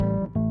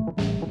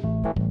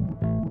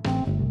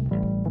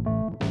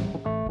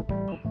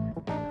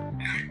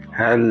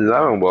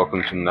Hello and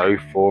welcome to No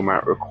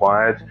Format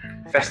Required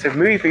Festive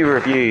Movie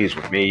Reviews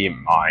with me,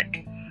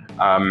 Mike.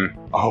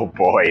 Oh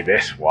boy,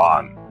 this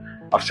one.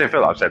 I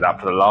feel like I've said that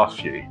for the last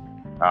few,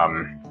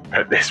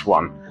 but this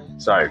one.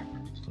 So,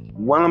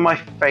 one of my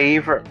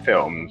favourite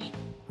films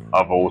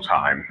of all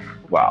time.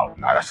 Well,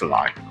 no, that's a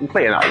lie.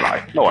 Completely another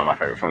lie. Not one of my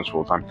favourite films of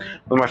all time.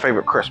 One of my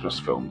favourite Christmas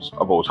films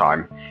of all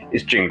time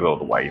is Jingle All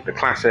the Way, the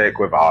classic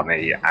with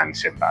Arnie and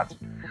Sinbad.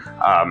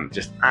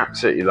 Just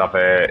absolutely love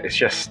it. It's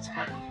just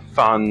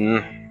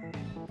fun.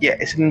 Yeah,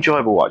 it's an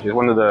enjoyable watch. It's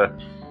one of the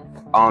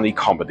Arnie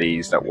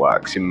comedies that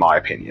works, in my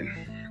opinion.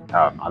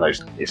 I know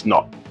it's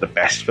not the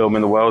best film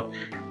in the world.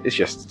 It's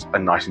just a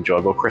nice,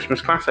 enjoyable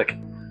Christmas classic.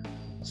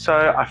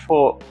 So I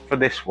thought for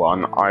this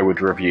one, I would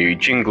review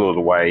Jingle All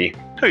the Way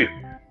 2.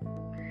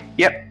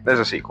 Yep, there's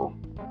a sequel.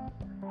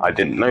 I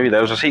didn't know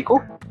there was a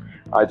sequel.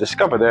 I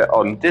discovered it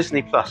on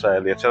Disney Plus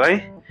earlier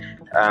today,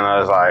 and I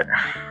was like,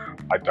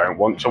 I don't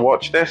want to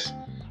watch this,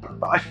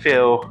 but I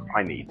feel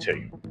I need to.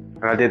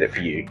 And I did it for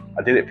you.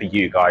 I did it for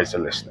you guys, the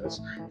listeners,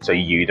 so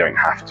you don't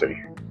have to.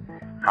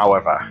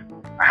 However,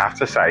 I have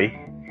to say,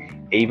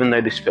 even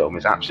though this film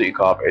is absolute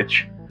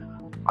garbage,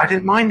 I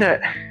didn't mind it.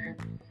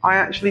 I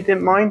actually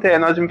didn't mind it,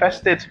 and I was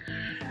invested.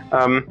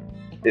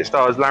 It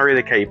stars Larry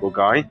the Cable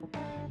Guy,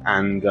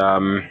 and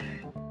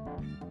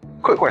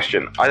quick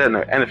question, I don't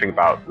know anything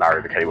about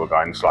Larry the Cable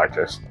Guy in the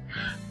slightest,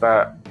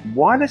 but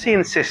why does he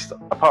insist,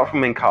 apart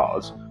from in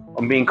Cars,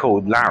 on being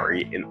called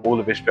Larry in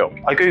all of his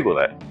films? I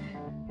googled it.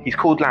 He's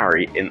called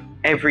Larry in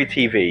every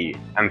TV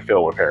and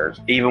film appearance,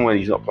 even when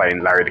he's not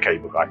playing Larry the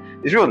Cable Guy.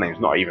 His real name's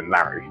not even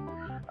Larry.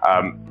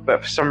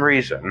 But for some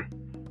reason,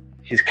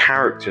 his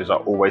characters are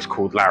always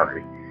called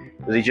Larry.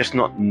 Does he just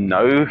not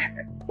know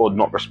or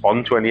not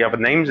respond to any other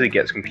names? He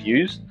gets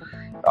confused?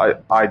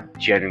 I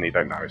genuinely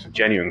don't know. It's a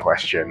genuine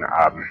question.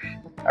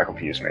 That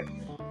confused me.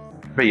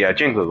 But yeah,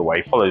 Jingle All the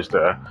Way follows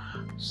the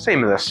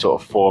similar sort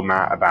of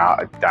format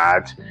about a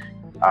dad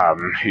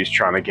who's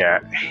trying to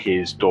get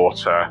his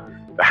daughter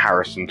the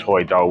Harrison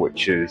toy doll,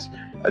 which is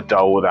a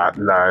doll that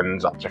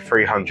learns up to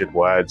 300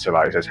 words. So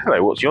like it says,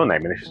 hello, what's your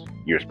name? And if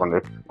you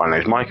respond to, my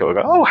name's Michael, we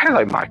go, oh,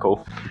 hello,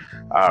 Michael.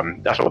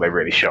 That's all they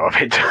really show of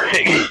it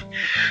doing.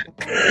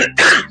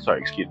 Sorry,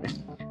 excuse me.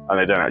 And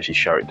they don't actually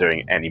show it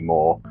doing any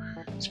more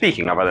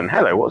speaking other than,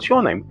 hello, what's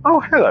your name? Oh,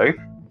 hello.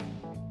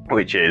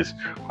 Which is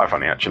quite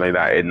funny, actually,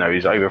 that it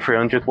knows over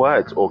 300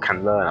 words, or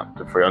can learn up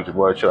to 300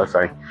 words, should I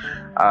say.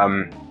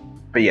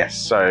 But yes,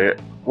 so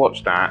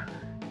watch that.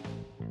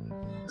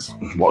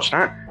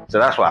 So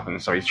that's what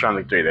happens. So he's trying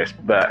to do this,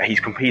 but he's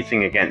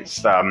competing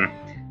against the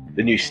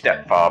new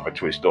stepfather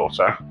to his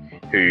daughter,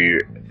 who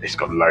has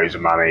got loads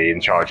of money,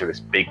 in charge of this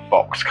big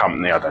box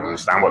company. I don't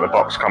understand what the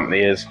box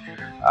company is,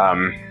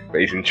 but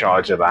he's in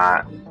charge of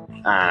that.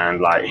 And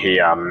like he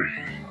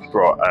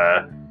brought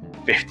a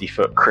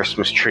 50-foot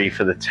Christmas tree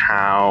for the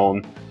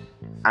town,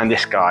 and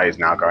this guy is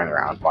now going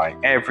around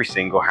buying every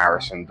single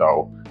Harrison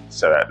doll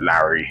so that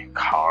Larry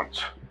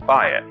can't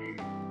buy it.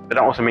 But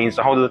that also means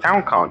the whole of the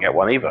town can't get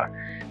one either,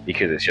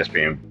 because it's just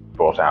being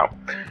brought out.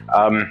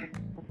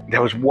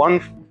 There was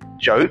one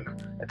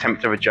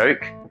attempt of a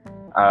joke,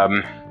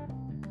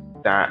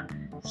 that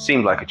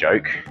seemed like a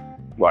joke.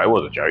 Well, it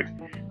was a joke.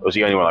 It was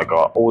the only one I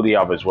got. All the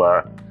others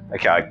were,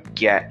 okay, I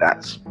get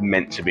that's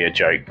meant to be a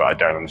joke, but I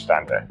don't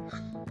understand it.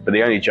 But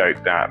the only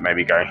joke that made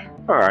me go,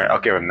 all right,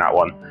 I'll give him that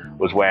one,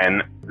 was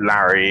when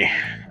Larry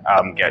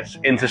gets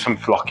into some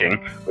flocking,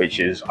 which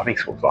is, I think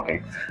it's called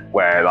flocking,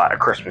 where like a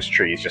Christmas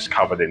tree is just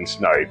covered in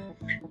snow,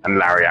 and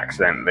Larry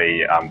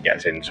accidentally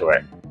gets into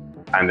it.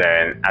 And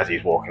then as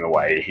he's walking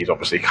away, he's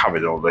obviously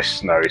covered in all this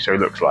snow, so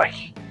it looks like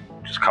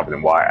just covered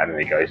in white. And then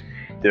he goes,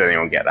 did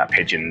anyone get that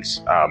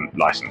pigeon's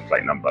license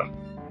plate number?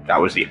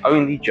 That was the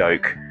only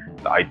joke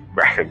that I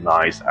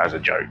recognised as a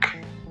joke.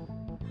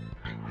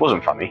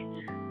 Wasn't funny,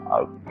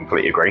 I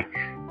completely agree.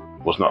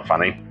 Was not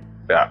funny,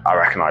 but I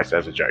recognised it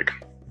as a joke.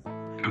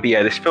 But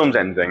yeah, this film's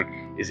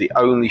ending is the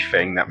only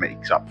thing that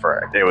makes up for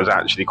it. It was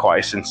actually quite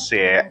a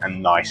sincere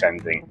and nice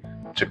ending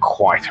to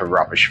quite a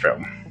rubbish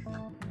film.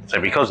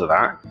 So because of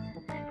that,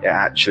 it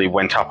actually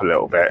went up a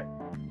little bit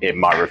in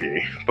my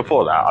review.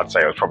 Before that, I'd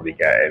say I was probably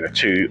getting a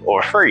 2 or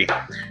a 3,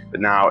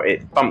 but now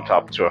it bumped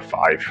up to a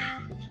 5.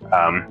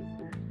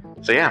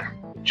 So yeah,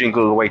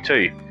 Jingle All the Way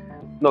 2.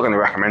 Not going to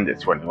recommend it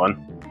to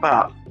anyone,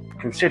 but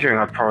considering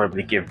I'd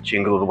probably give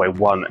Jingle All the Way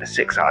 1 a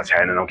 6 out of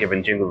 10, and I'm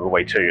giving Jingle All the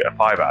Way 2 a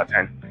 5 out of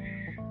 10,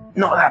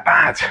 not that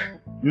bad.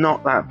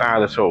 Not that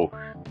bad at all.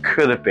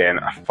 Could have been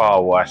a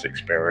far worse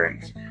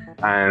experience,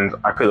 and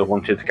I could have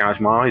wanted to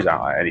gouge my eyes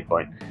out at any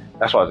point.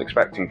 That's what I was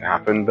expecting to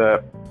happen,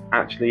 but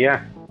actually,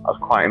 yeah, I was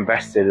quite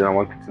invested and I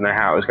wanted to know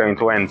how it was going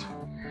to end.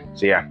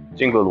 So yeah,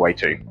 Jingle All the Way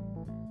 2.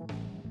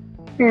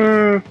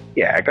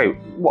 Yeah, go,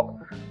 what?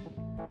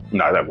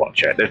 No, don't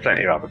watch it. There's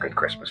plenty of other good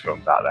Christmas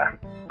films out there.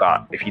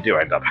 But if you do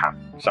end up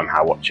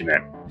somehow watching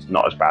it, it's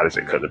not as bad as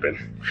it could have been.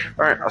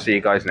 Alright, I'll see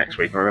you guys next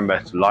week. And remember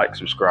to like,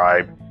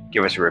 subscribe,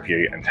 give us a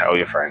review, and tell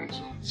your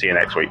friends. See you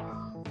next week.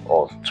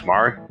 Or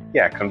tomorrow.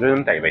 Yeah, come do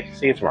them daily.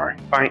 See you tomorrow.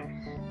 Bye.